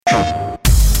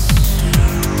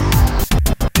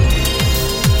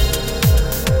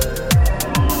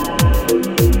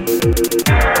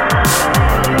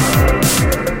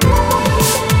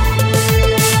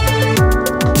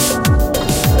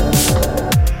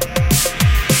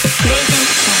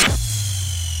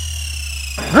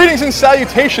Greetings and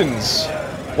salutations.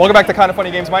 Welcome back to Kind of Funny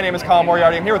Games. My name is Colin.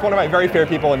 I'm here with one of my very favorite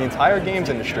people in the entire games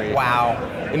industry. Wow.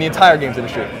 In the entire games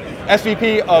industry.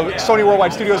 SVP of Sony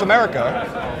Worldwide Studios America,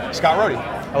 Scott Rohde.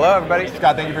 Hello, everybody.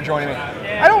 Scott, thank you for joining me.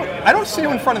 I don't see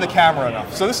you in front of the camera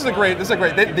enough, so this is a great.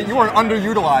 You are an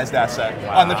underutilized asset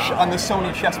on the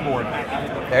Sony chessboard.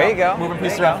 There you go. Moving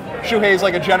pieces around. Shuhei's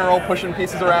like a general, pushing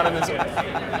pieces around in this.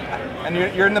 And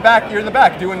you're in the back. You're in the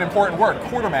back doing important work,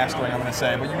 quartermastering. I'm going to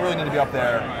say, but you really need to be up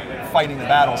there fighting the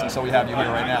battles, and so we have you here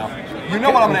right now. You know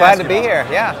what I'm going to ask you about. Glad to be here.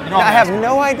 Yeah. You know I have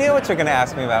no idea what you're going to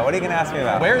ask me about. What are you going to ask me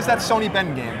about? Where is that Sony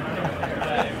Bend game?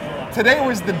 Today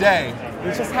was the day.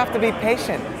 You just have to be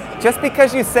patient. Just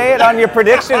because you say it on your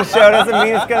prediction show doesn't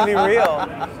mean it's going to be real.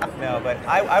 No, but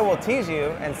I will tease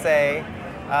you and say,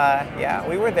 yeah,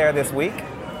 we were there this week,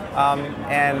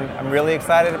 and I'm really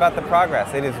excited about the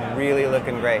progress. It is really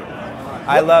looking great.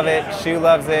 I love it, Shu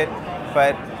loves it,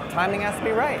 but timing has to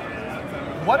be right.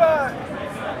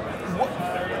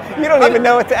 You don't even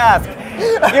know what to ask.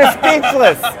 You're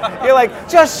speechless. You're like,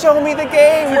 just show me the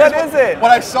game. What is it? When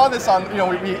I saw this on,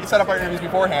 we set up our interviews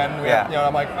beforehand. And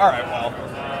I'm like, all right, well,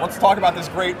 let's talk about this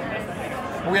great.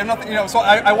 We have nothing, So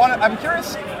I'm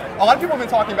curious. A lot of people have been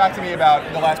talking back to me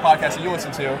about the last podcast that you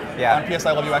listened to on PS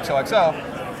I Love You XOXO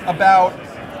about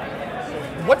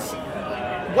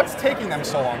what's taking them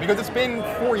so long, because it's been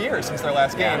 4 years since their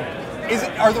last game.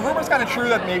 Are the rumors kind of true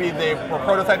that maybe they were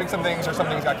prototyping some things, or some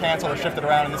things got canceled or shifted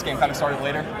around and this game kind of started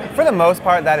later? For the most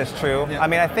part, that is true. Yeah. I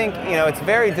mean, I think it's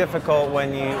very difficult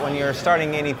when you're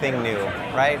starting anything new,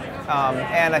 right?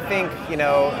 And I think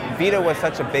Vita was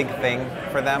such a big thing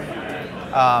for them,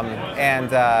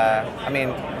 I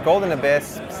mean, Golden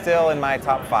Abyss still in my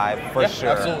top 5 for sure.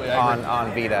 Absolutely,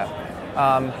 on Vita.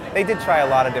 They did try a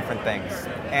lot of different things,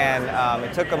 and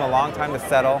it took them a long time to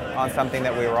settle on something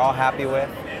that we were all happy with.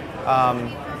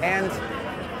 And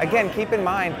again, keep in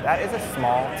mind, that is a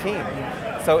small team.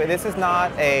 So this is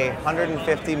not a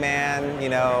 150-man,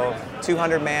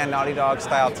 200-man Naughty Dog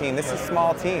style team. This is a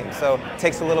small team, so it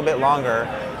takes a little bit longer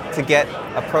to get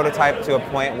a prototype to a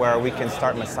point where we can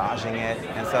start massaging it.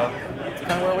 And so it's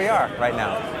kind of where we are right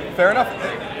now. Fair enough.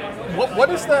 What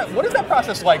is that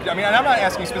process like? I mean, and I'm not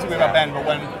asking specifically about Ben, but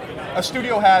when a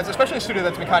studio has, especially a studio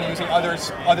that's been kind of using other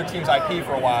teams' IP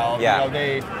for a while,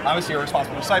 they obviously are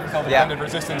responsible for Cyberpunk, they ended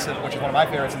Resistance, which is one of my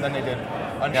favorites, and then they did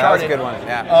Uncharted. Yeah, that was a good one.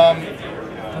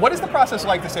 Yeah. What is the process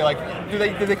like to say, like, do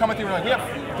they come with you and like, we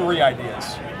have 3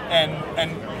 ideas, and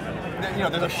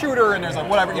there's a shooter and there's like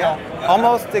whatever,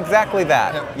 Almost exactly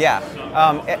that. Yeah.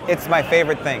 It's my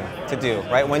favorite thing to do,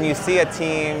 right? When you see a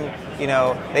team,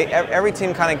 every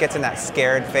team kind of gets in that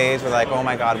scared phase where like, oh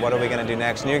my God, what are we going to do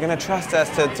next? And you're going to trust us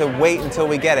to wait until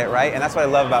we get it, right? And that's what I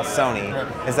love about Sony,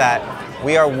 is that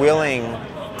we are willing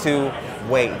to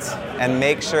wait and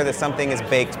make sure that something is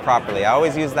baked properly. I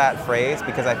always use that phrase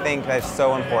because I think that's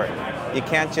so important. You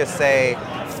can't just say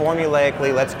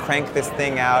formulaically, let's crank this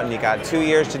thing out and you got 2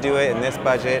 years to do it in this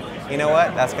budget. You know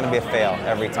what? That's going to be a fail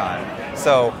every time.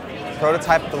 So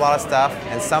prototype a lot of stuff,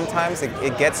 and sometimes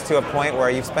it gets to a point where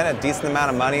you've spent a decent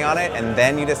amount of money on it and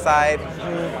then you decide,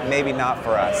 maybe not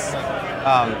for us.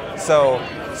 So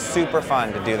super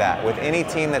fun to do that. With any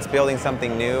team that's building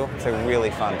something new, it's a really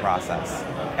fun process.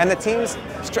 And the teams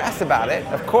stress about it,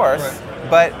 of course,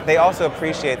 but they also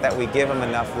appreciate that we give them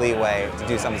enough leeway to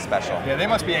do something special. Yeah, they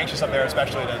must be anxious up there,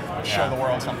 especially to show the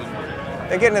world something.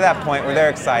 They're getting to that point where they're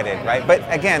excited, right? But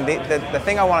again, the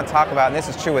thing I want to talk about, and this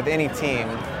is true with any team,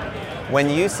 when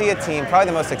you see a team, probably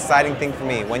the most exciting thing for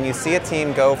me, when you see a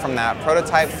team go from that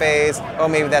prototype phase, oh,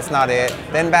 maybe that's not it,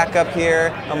 then back up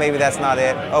here, oh, maybe that's not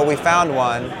it, oh, we found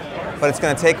one, but it's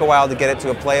going to take a while to get it to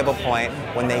a playable point.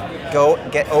 When they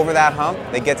get over that hump,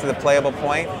 they get to the playable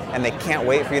point, and they can't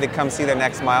wait for you to come see their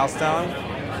next milestone.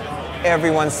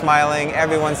 Everyone's smiling,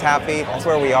 everyone's happy. That's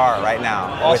where we are right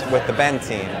now with the Bend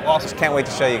team. Awesome. Just can't wait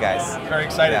to show you guys. Very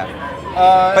excited.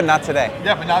 Yeah. But not today.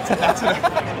 Yeah, but not today.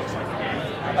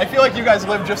 I feel like you guys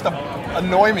live just to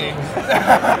annoy me.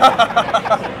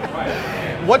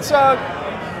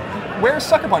 Where's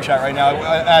Sucker Punch at right now?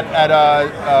 At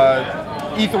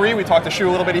E3, we talked to Shu a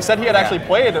little bit. He said he had actually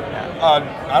played,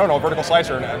 I don't know, Vertical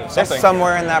Slicer or something. They're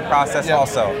somewhere in that process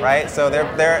also, right? So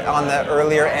they're on the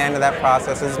earlier end of that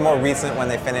process. This is more recent when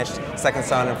they finished Second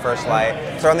Son and First Light.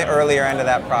 So they're on the earlier end of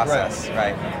that process,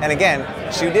 right? And again,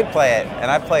 Shu did play it,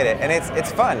 and I played it, and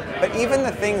it's fun. But even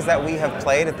the things that we have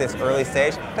played at this early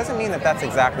stage doesn't mean that that's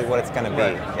exactly what it's going to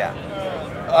be. Yeah.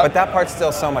 But that part's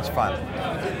still so much fun.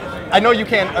 I know you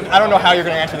can't. I don't know how you're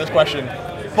going to answer this question.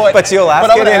 But you'll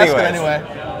ask it anyway.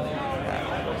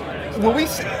 will we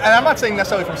see, and I'm not saying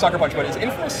necessarily from Sucker Punch, but is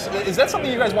Infamous, is that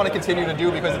something you guys want to continue to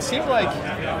do? Because it seems like,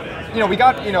 we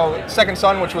got, Second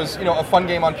Son, which was, a fun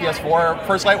game on PS4,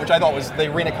 First Light, which I thought was,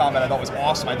 the arena combat I thought was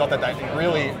awesome. I thought that I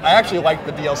actually liked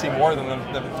the DLC more than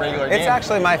the regular game. It's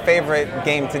actually my favorite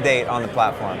game to date on the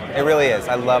platform. It really is.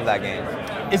 I love that game.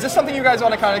 Is this something you guys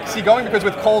want to kind of see going? Because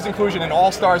with Cole's inclusion in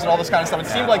All-Stars and all this kind of stuff, it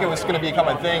seemed like it was going to become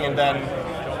a thing, and then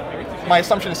my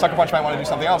assumption is Sucker Punch might want to do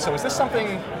something else. So is this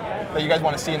something that you guys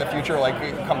want to see in the future, like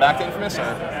come back to Infamous? Or?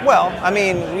 Well, I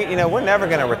mean, we're never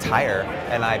going to retire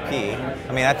an IP.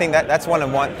 I mean, I think that's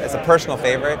it's a personal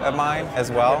favorite of mine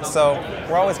as well. So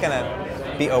we're always going to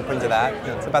be open to that.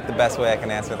 It's about the best way I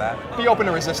can answer that. Be open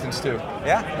to Resistance too.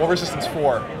 Yeah. Well, Resistance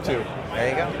 4 too. There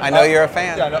you go. I know you're a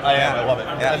fan. Yeah, I am. I love it.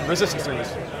 Yeah. And Resistance 3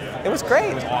 it was great.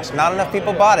 It was awesome. Not enough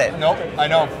people bought it. Nope, I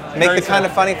know. Make the kind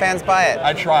of funny fans buy it.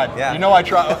 I tried. Yeah. I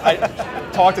tried. I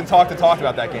talked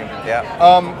about that game. Yeah.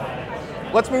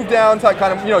 Let's move down to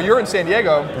kind of, you're in San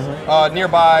Diego,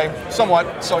 nearby, somewhat,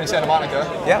 Sony Santa Monica.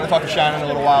 Yeah. I'm going to talk to Shannon in a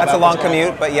little while. That's a long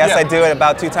commute, but yes, I do it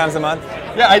about 2 times a month.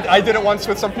 Yeah, I did it once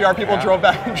with some PR people, drove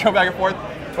back and forth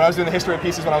when I was doing the history of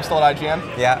pieces when I was still at IGN.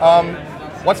 Yeah.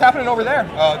 What's happening over there?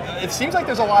 It seems like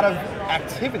there's a lot of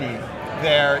activity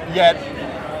there, yet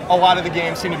a lot of the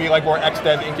games seem to be like more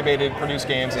ex-dev incubated, produced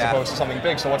games as opposed to something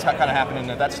big. So what's kind of happening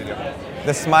at that studio?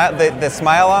 The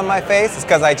smile on my face is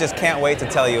because I just can't wait to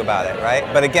tell you about it, right?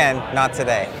 But again, not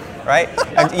today, right?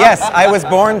 And yes, I was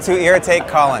born to irritate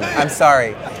Colin. I'm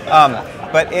sorry,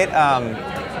 but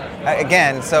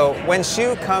again, so when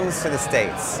Shu comes to the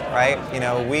States, right?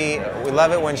 We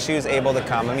love it when Shu's able to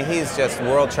come. I mean, he's just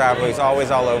world traveler. He's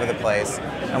always all over the place,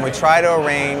 and we try to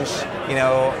arrange,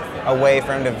 a way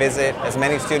for him to visit as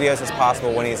many studios as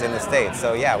possible when he's in the States.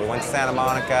 So yeah, we went to Santa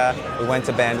Monica, we went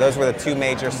to Bend. Those were the 2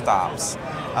 major stops.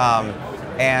 I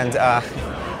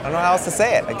don't know how else to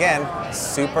say it. Again,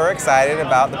 super excited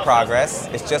about the progress.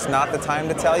 It's just not the time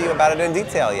to tell you about it in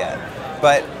detail yet.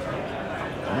 But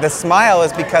the smile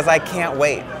is because I can't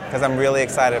wait, because I'm really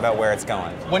excited about where it's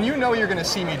going. When you're going to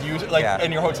see me, do you,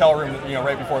 in your hotel room,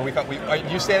 right before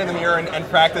you stand in the mirror and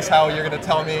practice how you're going to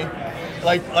tell me?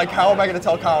 Like how am I going to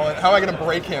tell Colin? How am I going to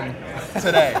break him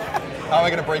today? How am I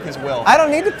going to break his will? I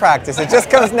don't need to practice. It just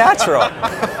comes natural.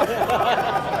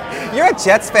 You're a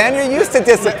Jets fan. You're used to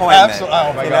disappointment. Absolutely.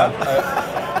 Oh my God.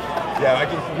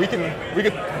 Yeah, we could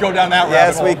go down that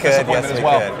rabbit hole. Yes, we could. Disappointment as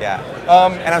well. Yeah.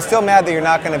 And I'm still mad that you're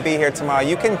not going to be here tomorrow.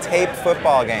 You can tape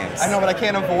football games. I know, but I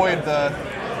can't avoid the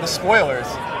spoilers.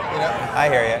 I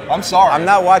hear you. I'm sorry. I'm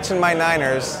not watching my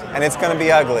Niners, and it's going to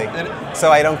be ugly, so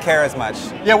I don't care as much.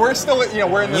 Yeah, we're still,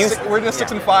 we're in the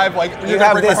 6 and 5. Like you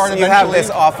have this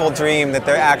awful dream that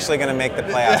they're actually going to make the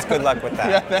playoffs. Good luck with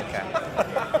that.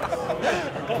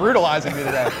 Yeah, brutalizing me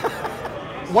today.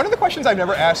 One of the questions I've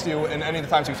never asked you in any of the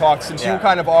times we've talked, since you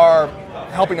kind of are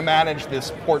helping to manage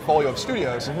this portfolio of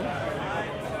studios,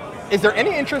 is there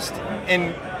any interest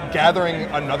in gathering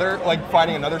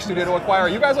finding another studio to acquire? Are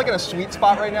you guys in a sweet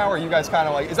spot right now, or are you guys kind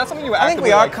of is that something you actively I think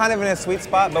we are kind of in a sweet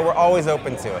spot, but we're always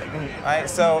open to it, right?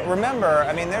 So remember,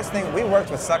 I mean, we worked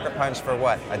with Sucker Punch for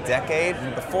what, a decade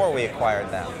before we acquired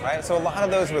them, right? So a lot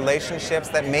of those relationships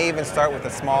that may even start with a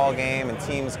small game and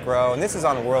teams grow, and this is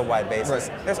on a worldwide basis,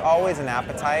 there's always an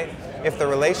appetite. If the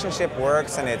relationship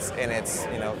works and it's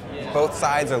both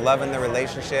sides are loving the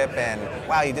relationship and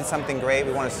wow, you did something great,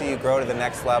 we want to see you grow to the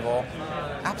next level.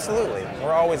 Absolutely,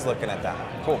 we're always looking at that.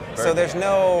 Cool. So there's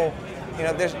no,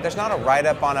 there's not a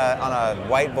write-up on a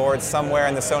whiteboard somewhere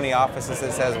in the Sony offices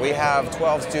that says we have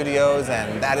 12 studios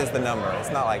and that is the number. It's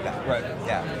not like that. Right.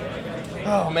 Yeah.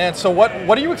 Oh man, so what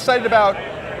are you excited about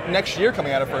next year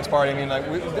coming out of First Party? I mean,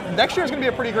 next year is going to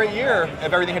be a pretty great year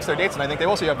if everything hits their dates, and I think they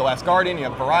also have The Last Guardian, you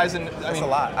have Horizon. That's a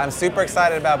lot. I'm super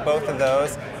excited about both of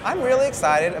those. I'm really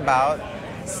excited about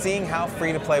seeing how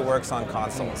free-to-play works on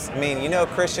consoles. I mean,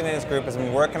 Christian and his group has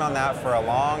been working on that for a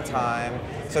long time,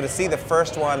 so to see the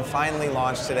first one finally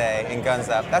launch today in Guns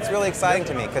Up, that's really exciting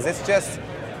to me, because it's just,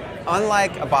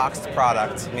 unlike a boxed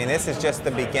product, I mean, this is just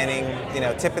the beginning,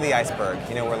 tip of the iceberg.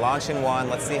 We're launching one,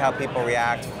 let's see how people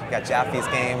react. We got Jaffe's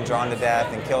game, Drawn to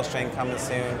Death, and Killstring coming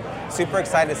soon. Super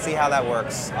excited to see how that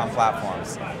works on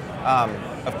platforms.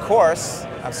 Of course,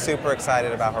 I'm super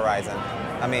excited about Horizon.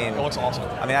 I mean, it looks awesome.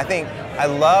 I mean, I think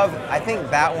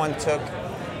that one took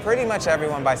pretty much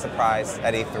everyone by surprise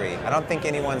at E3. I don't think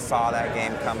anyone saw that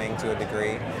game coming to a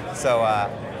degree. So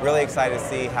really excited to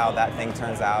see how that thing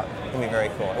turns out. It's going to be very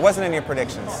cool. It wasn't in your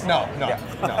predictions. No.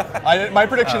 My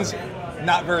predictions,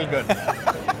 not very good.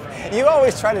 You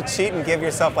always try to cheat and give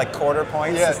yourself like quarter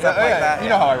points and stuff like that. You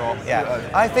know how I roll. Yeah.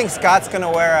 I think Scott's going to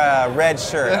wear a red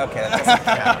shirt. Okay. That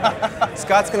doesn't count.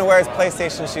 Scott's going to wear his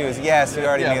PlayStation shoes. Yes, we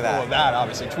already knew that. Well, that,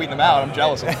 obviously. Tweeting them out. I'm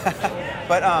jealous of them.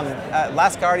 But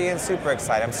Last Guardian, super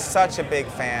excited. I'm such a big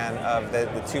fan of the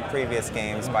 2 previous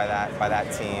games by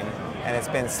that team. And it's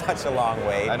been such a long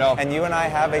wait. I know. And you and I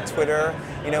have a Twitter,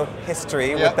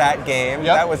 history with that game.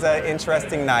 That was an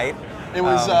interesting night. It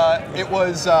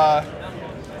was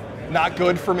not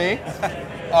good for me,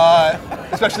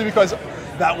 especially because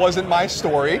that wasn't my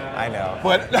story. I know.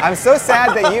 But I'm so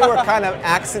sad that you were kind of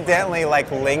accidentally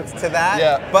linked to that.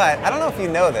 Yeah. But I don't know if you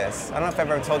know this. I don't know if I've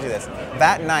ever told you this.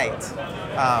 That night,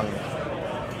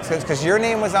 because your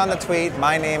name was on the tweet,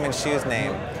 my name and Shu's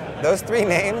name. Those 3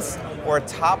 names were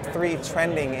top 3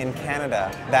 trending in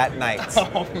Canada that night.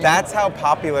 Oh, that's how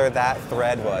popular that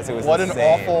thread was. It was what insane.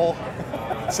 An awful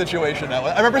situation that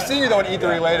was. I remember seeing you though at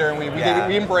E3 later, and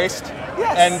we embraced.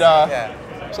 Yes. And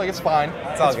it's like it's fine.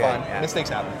 It's all good. Fine. Yeah. Mistakes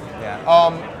happen.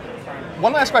 Yeah.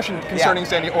 One last question concerning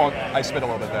San Diego. Oh, I spit a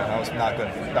little bit there. That was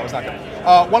not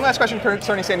good. One last question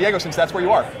concerning San Diego, since that's where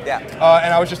you are. Yeah.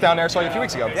 And I was just down there, saw you a few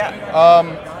weeks ago. Yeah.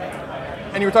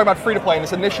 And you were talking about free to play and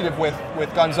this initiative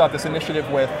with Guns Up, this initiative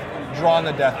with Drawn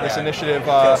to Death, this initiative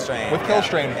with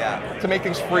Killstrain to make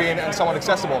things free and somewhat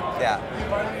accessible.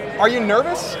 Yeah. Are you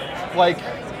nervous,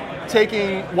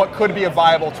 taking what could be a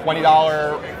viable $20,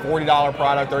 $40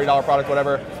 product, $30 product,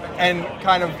 whatever, and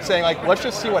kind of saying let's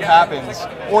just see what happens?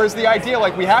 Or is the idea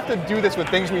we have to do this with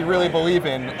things we really believe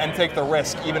in and take the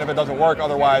risk even if it doesn't work,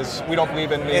 otherwise we don't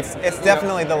believe in it? It's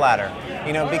definitely the latter,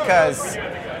 because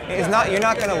you're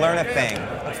not going to learn a thing.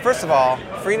 First of all,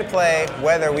 free to play,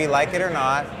 whether we like it or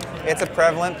not, it's a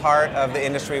prevalent part of the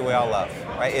industry we all love,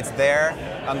 right? It's there.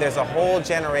 There's a whole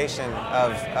generation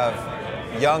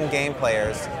of young game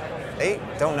players. They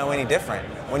don't know any different.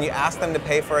 When you ask them to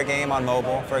pay for a game on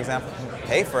mobile, for example,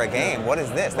 pay for a game, what is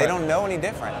this? They don't know any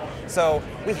different. So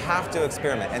we have to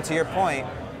experiment. And to your point,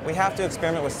 we have to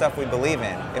experiment with stuff we believe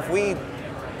in. If we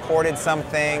ported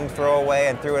something, throw away,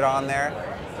 and threw it on there,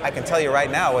 I can tell you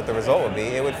right now what the result would be.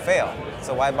 It would fail.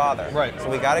 So why bother? Right. So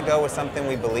we got to go with something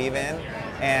we believe in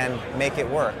and make it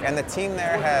work. And the team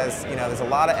there has, there's a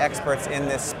lot of experts in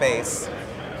this space.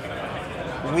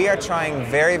 We are trying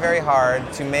very, very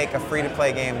hard to make a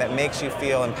free-to-play game that makes you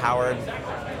feel empowered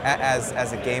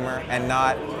as a gamer, and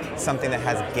not something that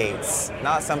has gates.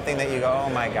 Not something that you go,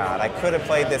 oh my God, I could have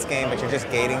played this game, but you're just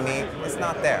gating me. It's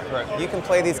not there. Right. You can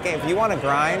play these games. If you want to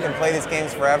grind and play these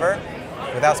games forever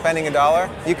without spending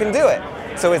 $1, you can do it.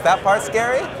 So is that part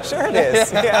scary? Sure it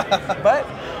is. But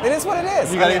it is what it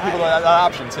is. You got to give people that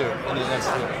option too.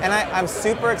 And I'm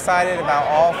super excited about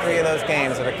all 3 of those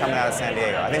games that are coming out of San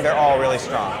Diego. I think they're all really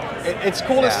strong. It's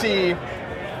cool to see.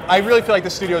 I really feel like the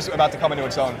studio's about to come into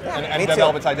its own and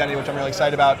develop its identity, which I'm really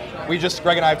excited about.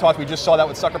 Greg and I have talked. We just saw that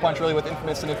with Sucker Punch, really with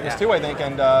Infamous and Infamous 2, I think,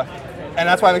 and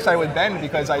that's why I'm excited with Bend,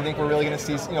 because I think we're really going to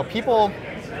see. People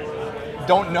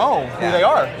don't know who they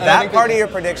are. And that part of your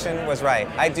prediction was right.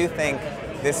 I do think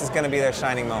this is going to be their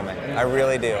shining moment. I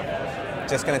really do.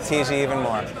 Just going to tease you even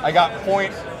more. I got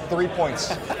 0.3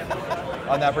 points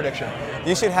on that prediction.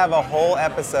 You should have a whole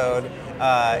episode,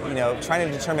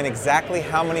 trying to determine exactly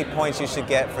how many points you should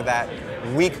get for that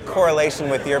weak correlation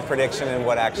with your prediction and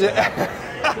what actually happened.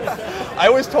 I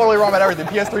was totally wrong about everything.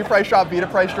 PS3 price drop, Vita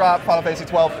price drop, Final Fantasy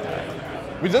 12.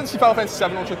 We didn't see Final Fantasy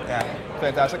 7, which is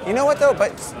fantastic. You know what though?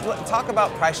 But talk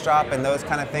about price drop and those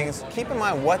kind of things. Keep in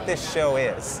mind what this show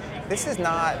is. This is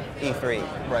not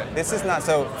E3. Right. This is not,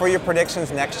 so for your predictions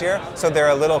next year, so they're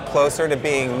a little closer to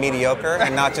being mediocre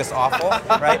and not just awful,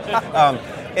 right?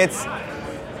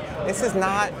 This is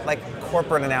not like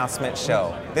corporate announcement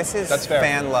show. This is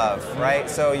fan love, right?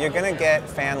 So you're gonna get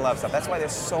fan love stuff. That's why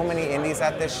there's so many indies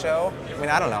at this show. I mean,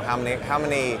 I don't know how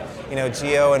many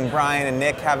Gio and Brian and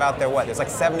Nick have out there. There's like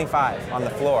 75 on the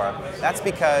floor. That's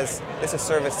because it's a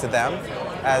service to them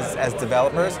as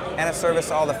developers, and a service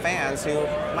to all the fans who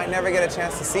might never get a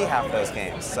chance to see half those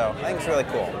games. So I think it's really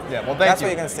cool. Yeah, well, that's what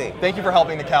you're gonna see. Thank you for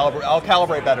helping to calibrate. I'll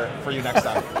calibrate better for you next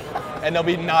time, and they'll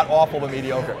be not awful but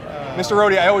mediocre. Mr.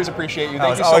 Rohde, I always appreciate you.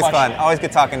 Thank you so much. Always fun. Always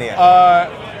good talking to you.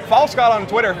 Follow Scott on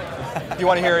Twitter if you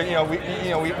want to hear.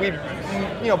 We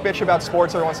bitch about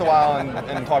sports every once in a while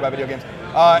and talk about video games.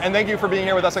 And thank you for being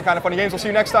here with us on Kind of Funny Games. We'll see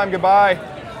you next time. Goodbye.